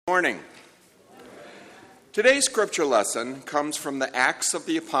Morning. Today's scripture lesson comes from the Acts of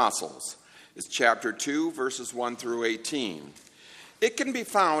the Apostles. It's chapter 2, verses 1 through 18. It can be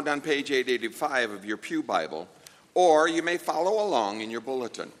found on page 885 of your Pew Bible, or you may follow along in your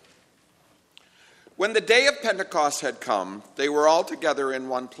bulletin. When the day of Pentecost had come, they were all together in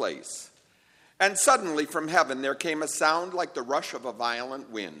one place. And suddenly from heaven there came a sound like the rush of a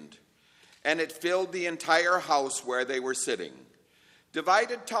violent wind, and it filled the entire house where they were sitting.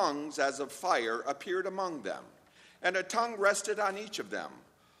 Divided tongues as of fire appeared among them, and a tongue rested on each of them.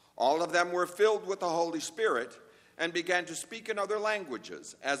 All of them were filled with the Holy Spirit and began to speak in other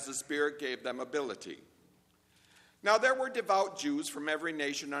languages as the Spirit gave them ability. Now there were devout Jews from every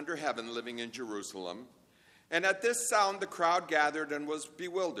nation under heaven living in Jerusalem, and at this sound the crowd gathered and was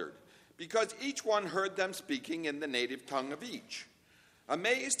bewildered, because each one heard them speaking in the native tongue of each.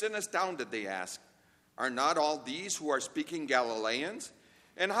 Amazed and astounded, they asked, "Are not all these who are speaking Galileans?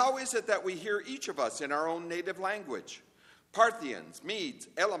 And how is it that we hear each of us in our own native language? Parthians, Medes,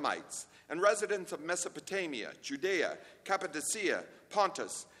 Elamites, and residents of Mesopotamia, Judea, Cappadocia,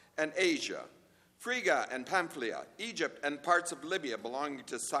 Pontus, and Asia, Phrygia and Pamphylia, Egypt, and parts of Libya belonging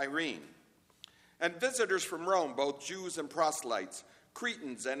to Cyrene, and visitors from Rome, both Jews and proselytes,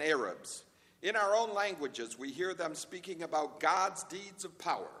 Cretans and Arabs. In our own languages we hear them speaking about God's deeds of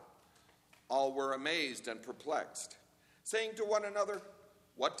power." All were amazed and perplexed, saying to one another,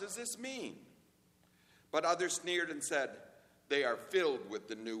 "What does this mean?" But others sneered and said, "They are filled with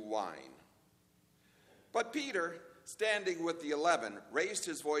the new wine." But Peter, standing with the 11, raised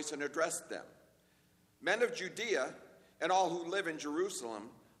his voice and addressed them. "Men of Judea and all who live in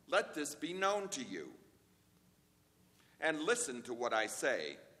Jerusalem, let this be known to you. And listen to what I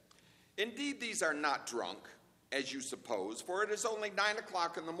say. Indeed, these are not drunk, as you suppose, for it is only 9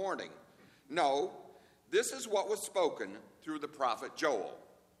 o'clock in the morning. No, this is what was spoken through the prophet Joel.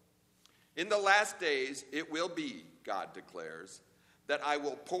 In the last days it will be, God declares, that I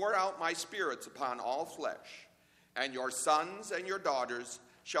will pour out my spirits upon all flesh, and your sons and your daughters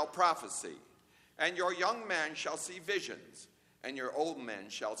shall prophesy, and your young men shall see visions, and your old men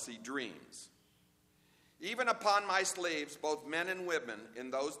shall see dreams. Even upon my slaves, both men and women,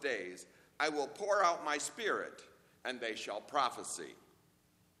 in those days, I will pour out my spirit, and they shall prophesy."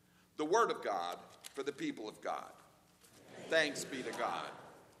 The word of God for the people of God. Thanks be to God.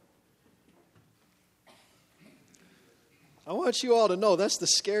 I want you all to know that's the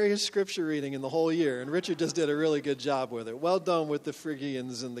scariest scripture reading in the whole year, and Richard just did a really good job with it. Well done with the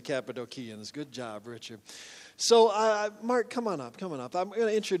Phrygians and the Cappadocians. Good job, Richard. So, Mark, come on up. I'm going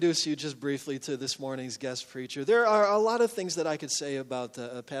to introduce you just briefly to this morning's guest preacher. There are a lot of things that I could say about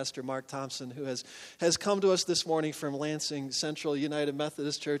Pastor Mark Thompson, who has come to us this morning from Lansing Central United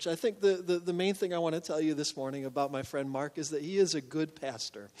Methodist Church. I think the main thing I want to tell you this morning about my friend Mark is that he is a good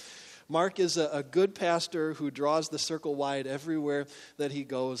pastor. Mark is a good pastor who draws the circle wide everywhere that he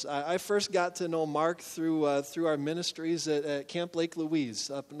goes. I first got to know Mark through our ministries at Camp Lake Louise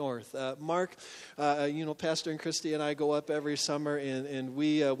up north. Mark, Pastor and Christy and I go up every summer, and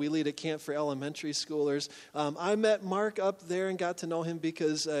we lead a camp for elementary schoolers. I met Mark up there and got to know him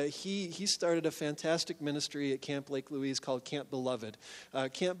because he started a fantastic ministry at Camp Lake Louise called Camp Beloved.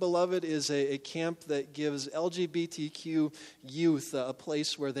 Camp Beloved is a camp that gives LGBTQ youth a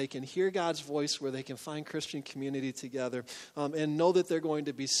place where they can hear God's voice, where they can find Christian community together, and know that they're going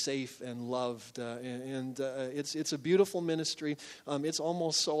to be safe and loved. It's a beautiful ministry. It's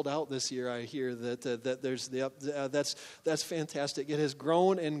almost sold out this year. I hear that there's that's fantastic. It has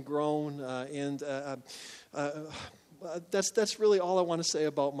grown and grown, that's really all I want to say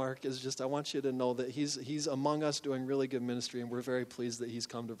about Mark. Is just I want you to know that he's among us doing really good ministry, and we're very pleased that he's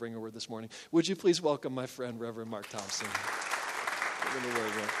come to bring a word this morning. Would you please welcome my friend Reverend Mark Thompson? Give him the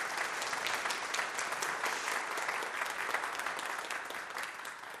word, right?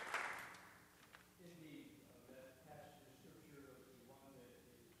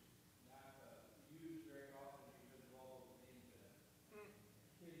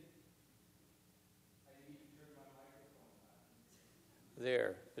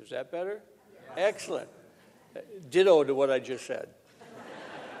 There. Is that better? Yes. Excellent. Ditto to what I just said.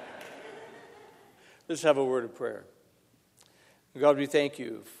 Let's have a word of prayer. God, we thank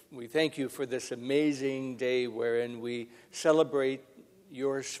you. We thank you for this amazing day wherein we celebrate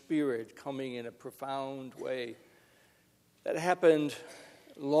your Spirit coming in a profound way. That happened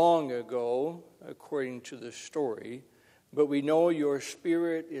long ago, according to the story, but we know your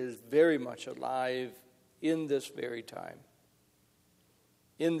Spirit is very much alive in this very time,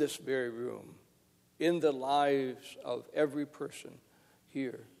 in this very room, in the lives of every person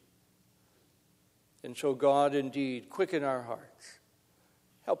here. And so, God, indeed, quicken our hearts.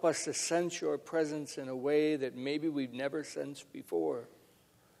 Help us to sense your presence in a way that maybe we've never sensed before.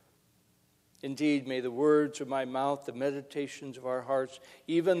 Indeed, may the words of my mouth, the meditations of our hearts,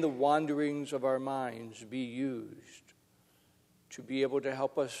 even the wanderings of our minds be used to be able to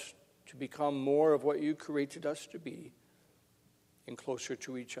help us to become more of what you created us to be, and closer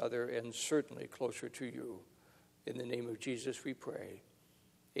to each other, and certainly closer to you. In the name of Jesus we pray.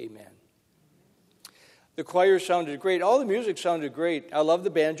 Amen. The choir sounded great. All the music sounded great. I love the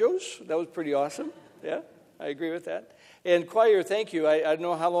banjos. That was pretty awesome. Yeah, I agree with that. And choir, thank you. I don't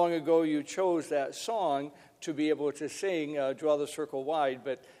know how long ago you chose that song to be able to sing, Draw the Circle Wide,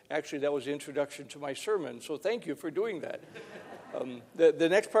 but actually that was the introduction to my sermon, so thank you for doing that. The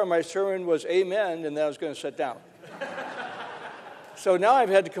next part of my sermon was Amen, and then I was going to sit down. So now I've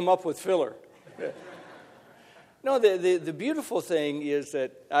had to come up with filler. No, the beautiful thing is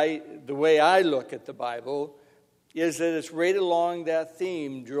that the way I look at the Bible is that it's right along that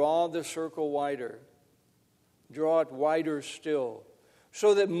theme, draw the circle wider. Draw it wider still,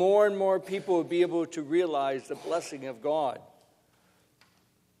 so that more and more people will be able to realize the blessing of God.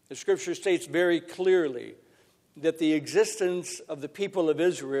 The Scripture states very clearly that the existence of the people of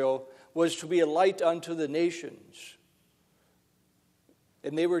Israel was to be a light unto the nations.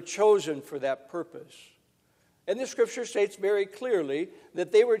 And they were chosen for that purpose. And the Scripture states very clearly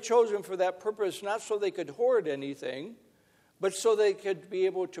that they were chosen for that purpose not so they could hoard anything, but so they could be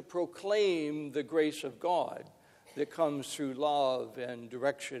able to proclaim the grace of God that comes through love and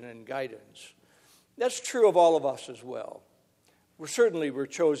direction and guidance. That's true of all of us as well. We're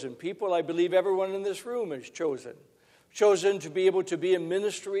chosen people. I believe everyone in this room is chosen to be able to be in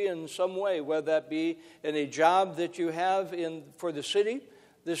ministry in some way, whether that be in a job that you have for the city,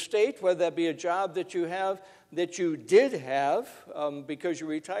 the state, whether that be a job that you have that you did have because you're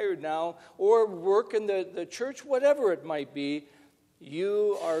retired now, or work in the church, whatever it might be.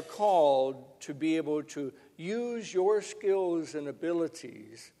 You are called to be able to use your skills and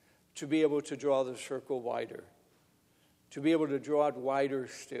abilities to be able to draw the circle wider, to be able to draw it wider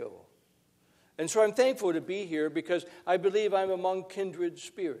still. And so I'm thankful to be here because I believe I'm among kindred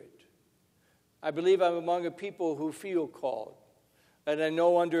spirit. I believe I'm among a people who feel called. And I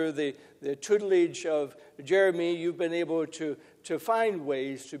know under the tutelage of Jeremy, you've been able to find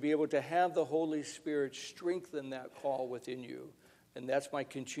ways to be able to have the Holy Spirit strengthen that call within you. And that's my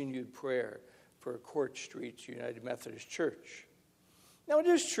continued prayer for Court Street United Methodist Church. Now, it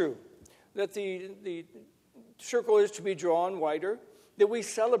is true that the circle is to be drawn wider, that we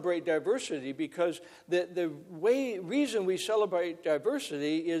celebrate diversity because the reason we celebrate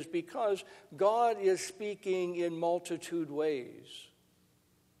diversity is because God is speaking in multitude ways,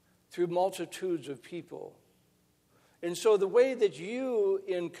 through multitudes of people. And so the way that you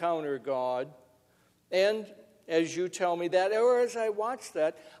encounter God, and as you tell me that, or as I watch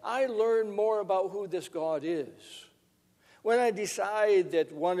that, I learn more about who this God is. When I decide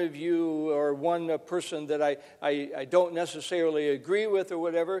that one of you or one person that I don't necessarily agree with or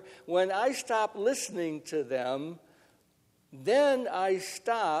whatever, when I stop listening to them, then I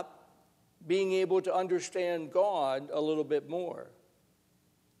stop being able to understand God a little bit more.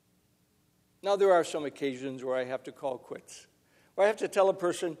 Now, there are some occasions where I have to call quits, where I have to tell a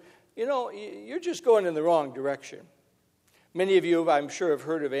person, you're just going in the wrong direction. Many of you, I'm sure, have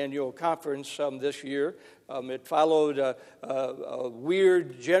heard of annual conference this year. It followed a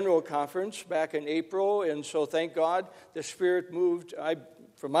weird general conference back in April, and so thank God the Spirit moved,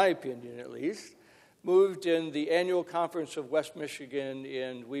 from my opinion at least, moved in the annual conference of West Michigan,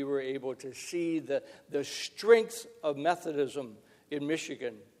 and we were able to see the strength of Methodism in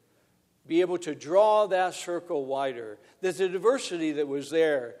Michigan, be able to draw that circle wider. There's a diversity that was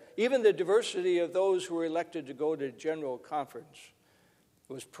there, even the diversity of those who were elected to go to general conference.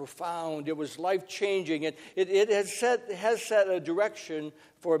 It was profound. It was life-changing. It has set a direction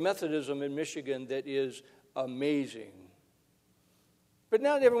for Methodism in Michigan that is amazing. But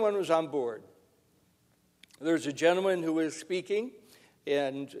not everyone was on board. There's a gentleman who was speaking,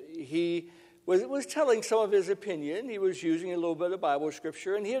 and he was telling some of his opinion. He was using a little bit of Bible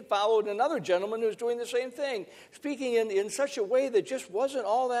scripture, and he had followed another gentleman who was doing the same thing, speaking in such a way that just wasn't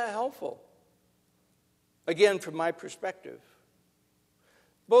all that helpful. Again, from my perspective.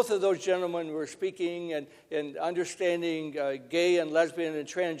 Both of those gentlemen were speaking and understanding gay and lesbian and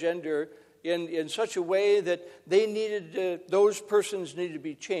transgender in such a way that those persons needed to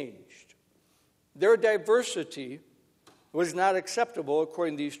be changed. Their diversity was not acceptable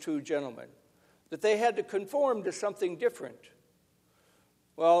according to these two gentlemen, that they had to conform to something different.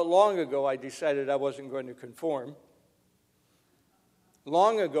 Well, long ago I decided I wasn't going to conform.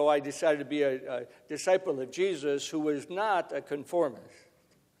 Long ago I decided to be a disciple of Jesus who was not a conformist.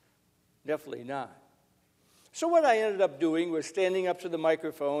 Definitely not. So what I ended up doing was standing up to the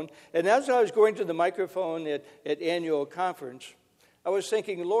microphone, and as I was going to the microphone at annual conference, I was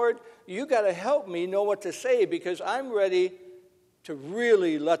thinking, Lord, you got to help me know what to say, because I'm ready to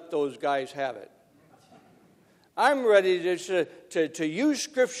really let those guys have it. I'm ready to use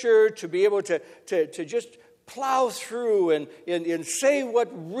Scripture to be able to just plow through and say what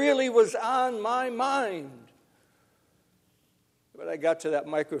really was on my mind. But I got to that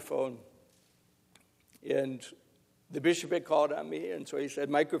microphone, and the bishop had called on me, and so he said,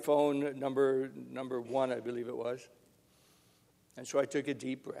 microphone number 1, I believe it was. And so I took a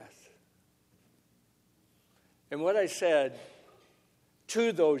deep breath. And what I said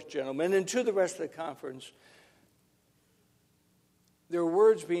to those gentlemen and to the rest of the conference, there were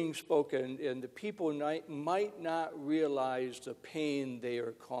words being spoken, and the people might not realize the pain they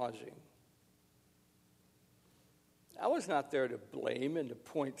are causing. I was not there to blame and to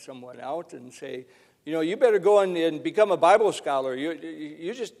point someone out and say, you better go and become a Bible scholar.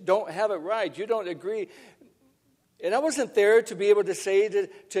 You just don't have it right. You don't agree. And I wasn't there to be able to say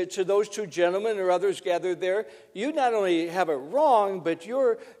to those two gentlemen or others gathered there, you not only have it wrong, but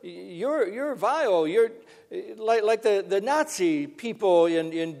you're vile. You're like the Nazi people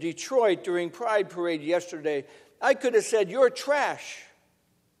in Detroit during Pride Parade yesterday. I could have said, you're trash.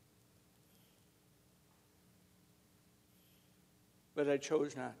 But I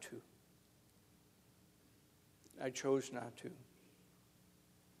chose not to. I chose not to.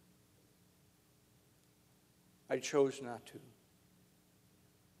 I chose not to.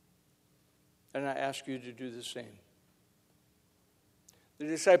 And I ask you to do the same. The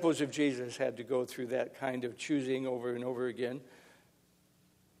disciples of Jesus had to go through that kind of choosing over and over again.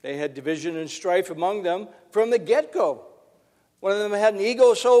 They had division and strife among them from the get-go. One of them had an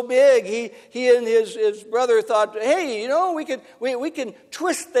ego so big, he and his brother thought, hey, we can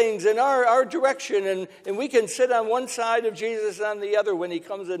twist things in our direction, and we can sit on one side of Jesus and on the other when he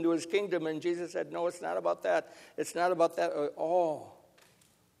comes into his kingdom. And Jesus said, no, it's not about that. It's not about that at all.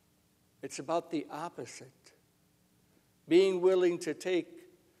 It's about the opposite. Being willing to take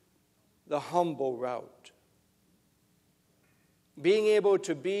the humble route. Being able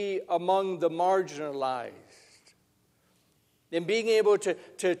to be among the marginalized. And being able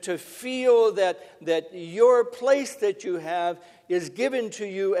to feel that your place that you have is given to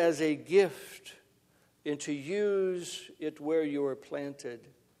you as a gift, and to use it where you are planted.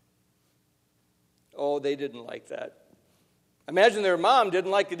 Oh, they didn't like that. Imagine their mom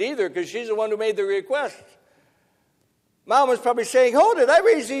didn't like it either, because she's the one who made the request. Mom was probably saying, hold it, I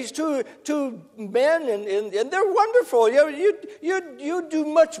raised these two men, and they're wonderful. You'd do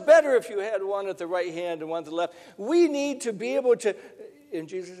much better if you had one at the right hand and one at the left. We need to be able to... And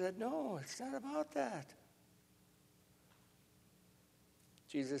Jesus said, no, it's not about that.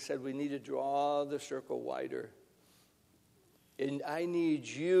 Jesus said, we need to draw the circle wider. And I need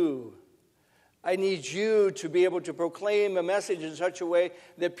you to be able to proclaim a message in such a way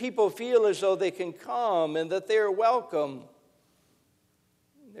that people feel as though they can come and that they're welcome.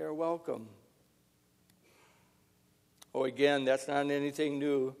 They're welcome. Oh, again, that's not anything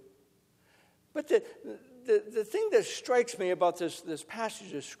new. But the thing that strikes me about this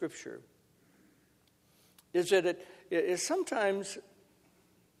passage of Scripture is that it sometimes,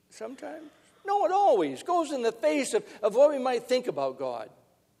 no, it always goes in the face of what we might think about God.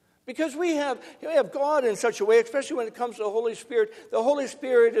 Because we have God in such a way, especially when it comes to the Holy Spirit. The Holy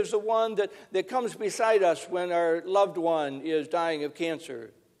Spirit is the one that comes beside us when our loved one is dying of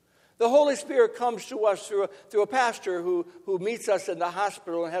cancer. The Holy Spirit comes to us through a pastor who meets us in the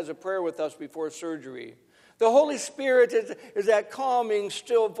hospital and has a prayer with us before surgery. The Holy Spirit is that calming,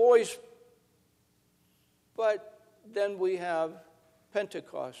 still voice. But then we have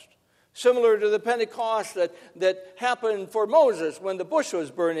Pentecost. Similar to the Pentecost that happened for Moses when the bush was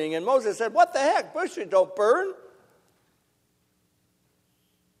burning. And Moses said, what the heck? Bushes don't burn.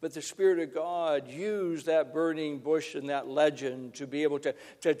 But the Spirit of God used that burning bush and that legend to be able to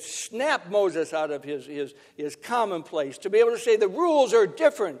snap Moses out of his commonplace. To be able to say the rules are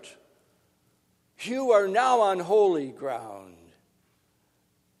different. You are now on holy ground.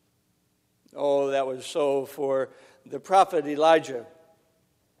 Oh, that was so for the prophet Elijah.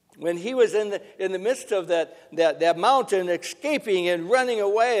 When he was in the midst of that mountain, escaping and running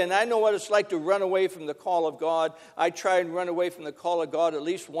away, and I know what it's like to run away from the call of God. I try and run away from the call of God at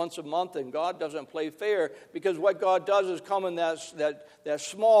least once a month, and God doesn't play fair, because what God does is come in that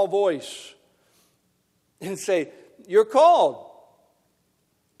small voice and say, you're called.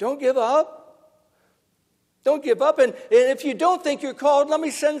 Don't give up. Don't give up. And if you don't think you're called, let me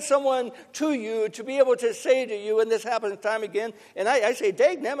send someone to you to be able to say to you, and this happens time again, and I say,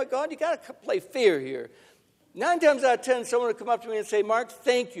 dang-nammit, God, you got to play fair here. 9 times out of 10, someone will come up to me and say, Mark,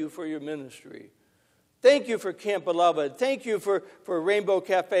 thank you for your ministry. Thank you for Camp Beloved. Thank you for Rainbow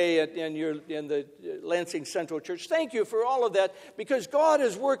Cafe in the Lansing Central Church. Thank you for all of that, because God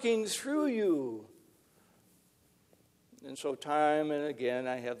is working through you. And so time and again,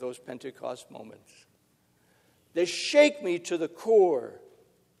 I have those Pentecost moments. They shake me to the core.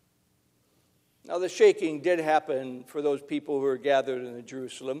 Now, the shaking did happen for those people who were gathered in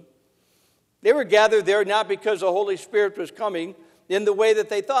Jerusalem. They were gathered there not because the Holy Spirit was coming in the way that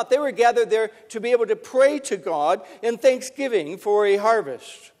they thought. They were gathered there to be able to pray to God in thanksgiving for a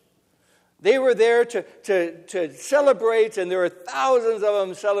harvest. They were there to celebrate, and there were thousands of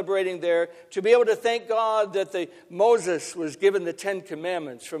them celebrating there, to be able to thank God that Moses was given the 10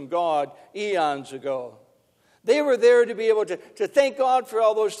 Commandments from God eons ago. They were there to be able to thank God for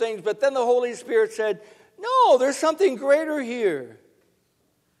all those things, but then the Holy Spirit said, no, there's something greater here.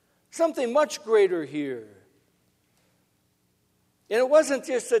 Something much greater here. And it wasn't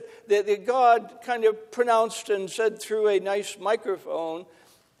just that God kind of pronounced and said through a nice microphone,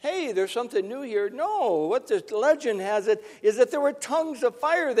 hey, there's something new here. No, what the legend has it is that there were tongues of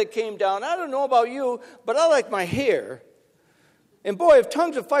fire that came down. I don't know about you, but I like my hair. And boy, if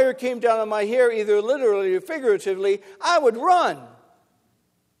tongues of fire came down on my hair, either literally or figuratively, I would run.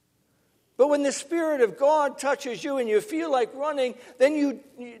 But when the Spirit of God touches you and you feel like running, then you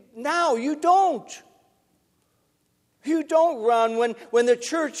don't. You don't run when the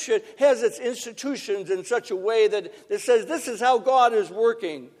church has its institutions in such a way that it says this is how God is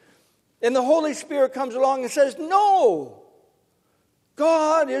working. And the Holy Spirit comes along and says, no,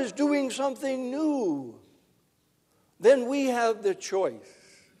 God is doing something new. Then we have the choice.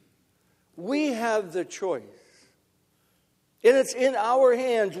 We have the choice. And it's in our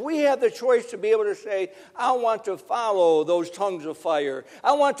hands. We have the choice to be able to say, I want to follow those tongues of fire.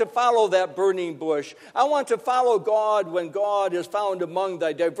 I want to follow that burning bush. I want to follow God when God is found among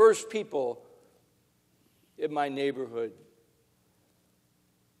the diverse people in my neighborhood.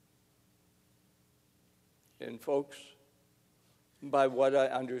 And folks, by what I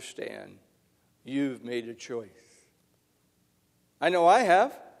understand, you've made a choice. I know I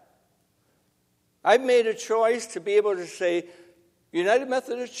have. I've made a choice to be able to say, United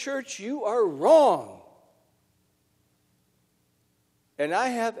Methodist Church, you are wrong. And I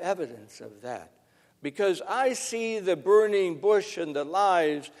have evidence of that because I see the burning bush in the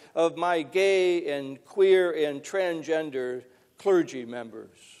lives of my gay and queer and transgender clergy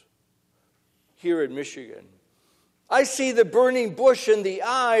members here in Michigan. I see the burning bush in the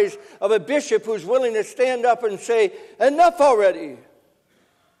eyes of a bishop who's willing to stand up and say, enough already.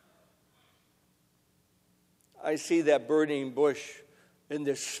 I see that burning bush in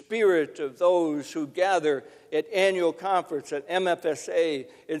the spirit of those who gather at annual conference at MFSA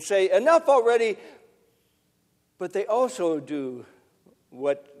and say, enough already. But they also do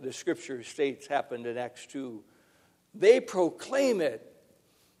what the scripture states happened in Acts 2. They proclaim it.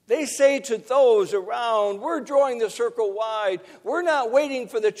 They say to those around, we're drawing the circle wide. We're not waiting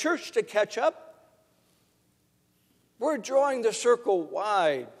for the church to catch up. We're drawing the circle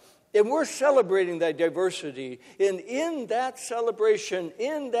wide. And we're celebrating that diversity. And in that celebration,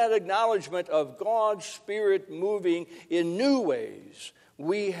 in that acknowledgement of God's Spirit moving in new ways,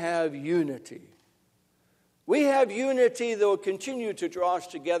 we have unity. We have unity that will continue to draw us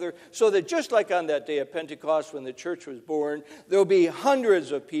together so that just like on that day of Pentecost when the church was born, there will be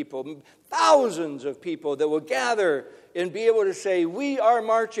hundreds of people, thousands of people that will gather and be able to say, we are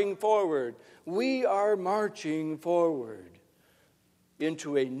marching forward. We are marching forward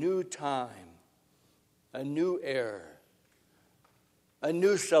into a new time, a new era, a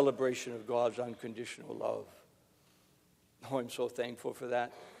new celebration of God's unconditional love. Oh, I'm so thankful for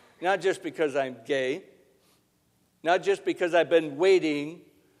that. Not just because I'm gay, not just because I've been waiting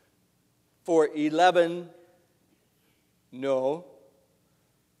for 11, no,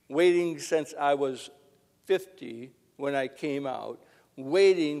 waiting since I was 50 when I came out,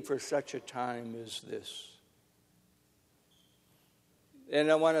 waiting for such a time as this. And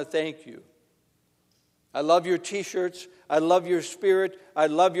I want to thank you. I love your T-shirts. I love your spirit. I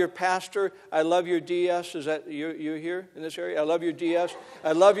love your pastor. I love your DS. Is that you here in this area? I love your DS.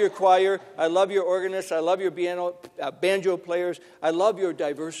 I love your choir. I love your organists. I love your banjo players. I love your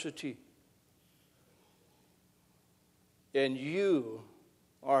diversity. And you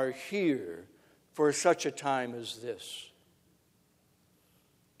are here for such a time as this.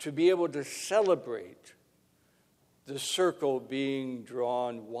 To be able to celebrate the circle being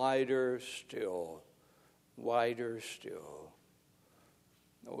drawn wider still, wider still.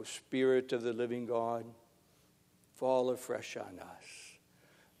 O Spirit of the living God, fall afresh on us.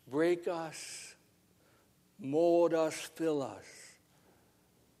 Break us, mold us, fill us.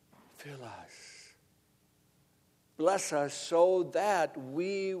 Fill us. Bless us so that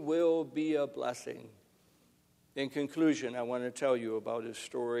we will be a blessing. In conclusion, I want to tell you about a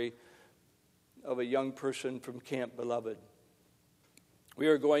story of a young person from Camp Beloved. We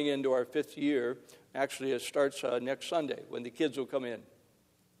are going into our 5th year. Actually, it starts next Sunday when the kids will come in.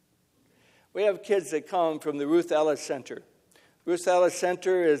 We have kids that come from the Ruth Ellis Center. Ruth Ellis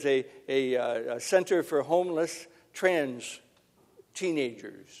Center is a center for homeless trans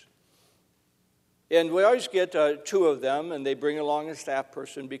teenagers. And we always get 2 of them, and they bring along a staff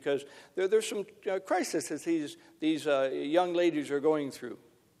person because there's some crisis that these young ladies are going through.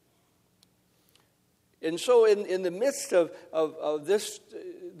 And so in the midst of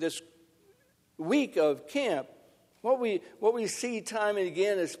this week of camp, what we see time and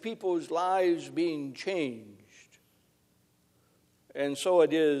again is people's lives being changed. And so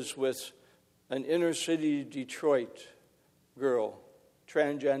it is with an inner city Detroit girl,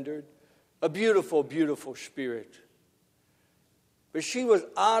 transgendered, a beautiful, beautiful spirit. But she was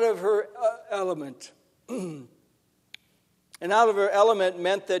out of her element. And out of her element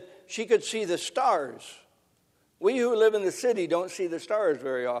meant that she could see the stars. We who live in the city don't see the stars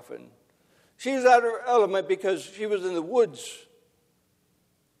very often. She was out of her element because she was in the woods.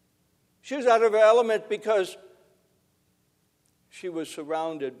 She was out of her element because she was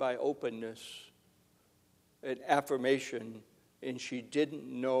surrounded by openness and affirmation, and she didn't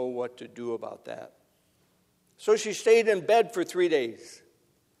know what to do about that. So she stayed in bed for 3 days.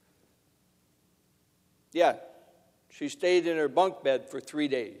 Yeah, she stayed in her bunk bed for 3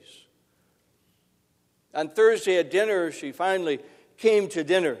 days. On Thursday at dinner, she finally came to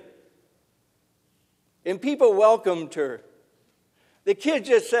dinner. And people welcomed her. The kids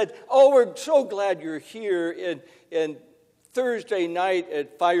just said, "Oh, we're so glad you're here." And Thursday night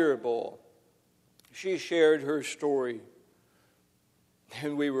at Fire Bowl, she shared her story.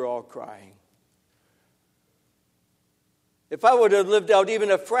 And we were all crying. If I would have lived out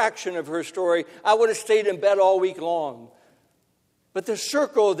even a fraction of her story, I would have stayed in bed all week long. But the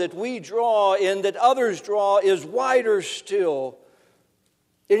circle that we draw and that others draw is wider still.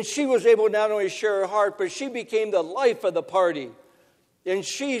 And she was able to not only share her heart, but she became the life of the party. And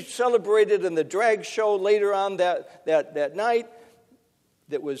she celebrated in the drag show later on that night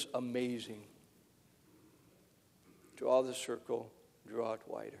that was amazing. Draw the circle, draw it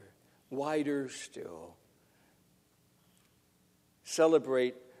wider. Wider still.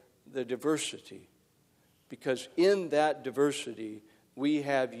 Celebrate the diversity, because in that diversity we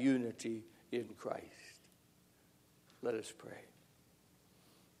have unity in Christ. Let us pray.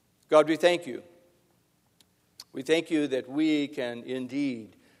 God, we thank you. We thank you that we can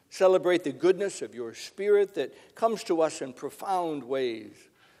indeed celebrate the goodness of your Spirit that comes to us in profound ways,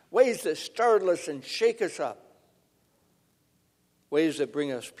 ways that startle us and shake us up, ways that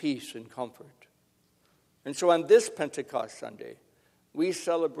bring us peace and comfort. And so on this Pentecost Sunday, we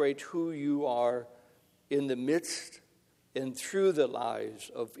celebrate who you are in the midst and through the lives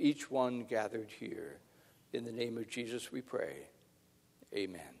of each one gathered here. In the name of Jesus we pray.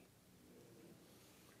 Amen.